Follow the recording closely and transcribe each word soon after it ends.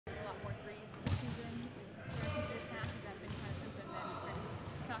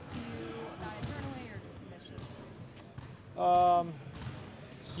to you about internally, or just initially?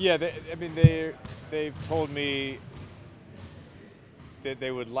 Yeah, I mean they've told me that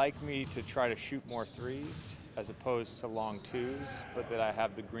they would like me to try to shoot more threes as opposed to long twos, but that I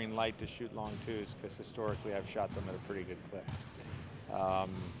have the green light to shoot long twos because historically I've shot them at a pretty good clip.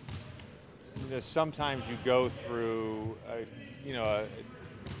 Um, sometimes you go through, a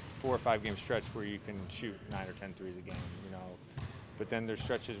 4 or 5 game stretch where you can shoot 9 or 10 threes a game, but then there's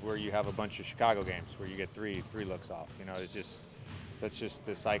stretches where you have a bunch of Chicago games where you get three looks off. That's just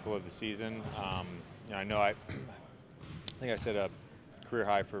the cycle of the season. I know I think I set a career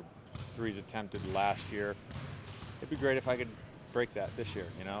high for threes attempted last year. It'd be great if I could break that this year.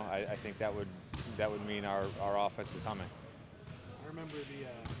 I think that would mean our offense is humming. I remember the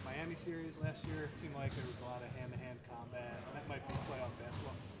Miami series last year. It seemed like there was a lot of hand-to-hand combat, and that might be playoff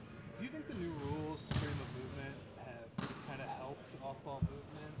basketball. Do you think the new rules, freedom of movement, have kind of helped off-ball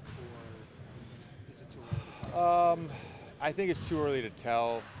movement, or is it too early to tell? I think it's too early to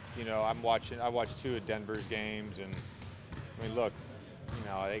tell. I watched 2 of Denver's games, and I mean, look,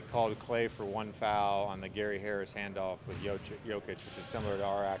 they called Clay for 1 foul on the Gary Harris handoff with Jokic, which is similar to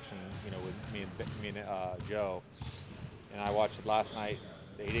our action, with me and Joe. And I watched it last night.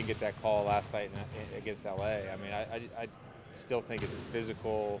 He didn't get that call last night against LA. I mean, I still think it's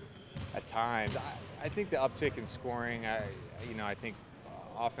physical at times. I think the uptick in scoring. I think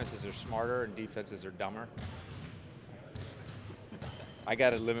offenses are smarter and defenses are dumber. I got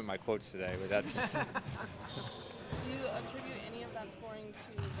to limit my quotes today, but that's. Do you attribute any of that scoring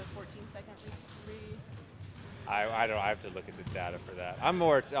to the 14-second re? I don't. I have to look at the data for that. I'm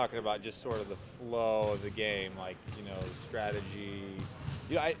more talking about just sort of the flow of the game, like strategy.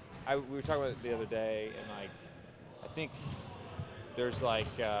 We were talking about it the other day, and I think there's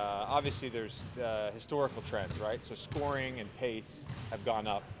obviously there's historical trends, right? So scoring and pace have gone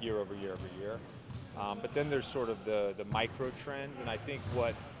up year over year over year, but then there's sort of the micro trends, and I think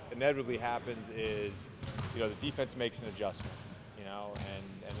what inevitably happens is, the defense makes an adjustment,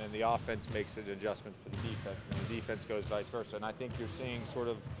 and then the offense makes an adjustment for the defense, and the defense goes vice versa. And I think you're seeing sort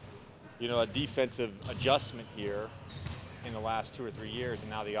of, a defensive adjustment here in the last 2 or 3 years, and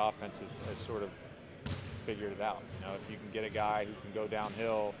now the offense has sort of figured it out. If you can get a guy who can go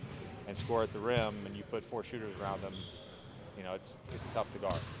downhill and score at the rim, and you put 4 shooters around him, it's tough to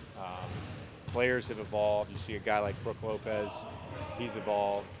guard. Players have evolved. You see a guy like Brook Lopez, he's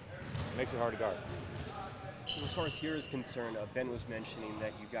evolved. It makes it hard to guard. As far as here is concerned, Ben was mentioning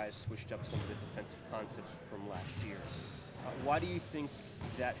that you guys switched up some of the defensive concepts from last year. Why do you think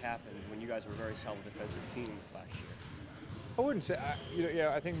that happened when you guys were a very solid defensive team last year? I wouldn't say,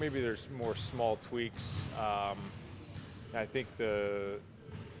 I think maybe there's more small tweaks. I think the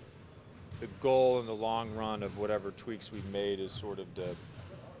goal in the long run of whatever tweaks we've made is sort of to,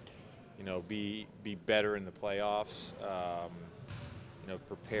 be better in the playoffs.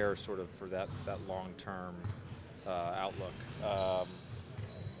 Prepare sort of for that long-term outlook. I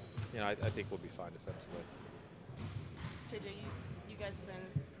think we'll be fine defensively. JJ, you guys have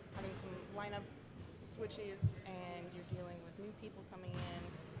been having some lineup switches, and you're dealing with new people coming in.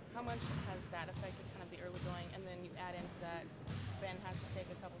 How much has that affected kind of the early going? And then you add into that, Ben has to take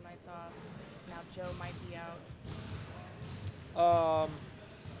a couple nights off. Now Joe might be out.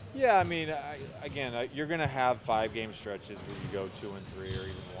 Yeah, I mean, you're going to have 5-game stretches where you go 2 and 3 or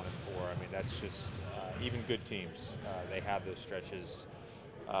even 1 and 4. I mean, that's just even good teams. They have those stretches.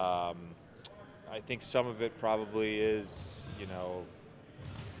 I think some of it probably is,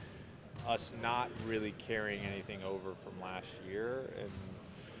 us not really carrying anything over from last year,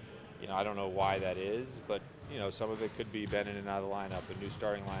 and I don't know why that is, but some of it could be Ben in and out of the lineup, a new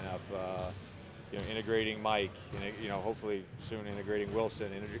starting lineup. Integrating Mike, hopefully soon integrating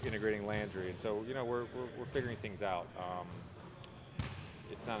Wilson, integrating Landry, and so we're figuring things out.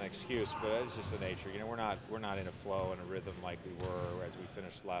 It's not an excuse, but it's just the nature. We're not in a flow and a rhythm like we were as we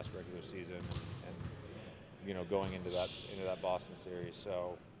finished last regular season, and going into that Boston series.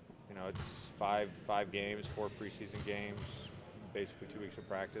 So it's five games, 4 preseason games, basically 2 weeks of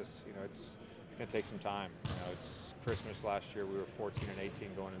practice. It's going to take some time. It's Christmas last year. We were 14 and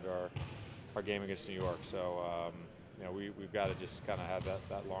 18 going into our game against New York. So, we've got to just kind of have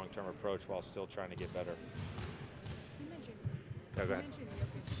that long-term approach while still trying to get better. You mentioned, Yeah, go ahead. Jokic, and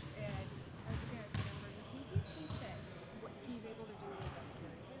I was looking at his numbers. Did you think that what he's able to do with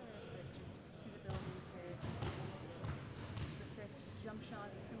Gary Harris, and just his ability to assist jump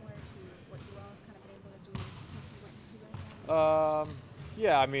shots, is similar to what Joel's kind of been able to do if he went into that?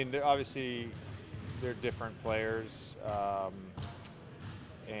 Yeah, I mean, obviously they're different players,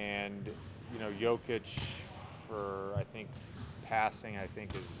 and Jokic, for I think passing, I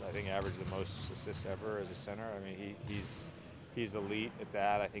think averaged the most assists ever as a center. I mean, he's elite at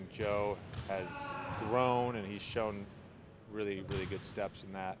that. I think Joe has grown, and he's shown really good steps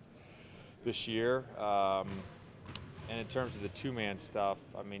in that this year. And in terms of the two-man stuff,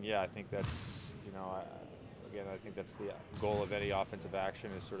 I mean, yeah, I think that's, again, I think that's the goal of any offensive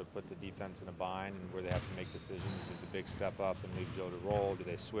action, is sort of put the defense in a bind, and where they have to make decisions is the big step up and leave Joe to roll. Do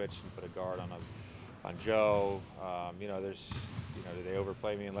they switch and put a guard on Joe? Do they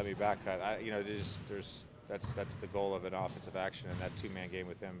overplay me and let me back cut? That's the goal of an offensive action, and that two-man game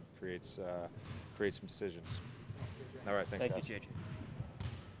with him creates some decisions. All right, thanks, Thank guys. you, JJ.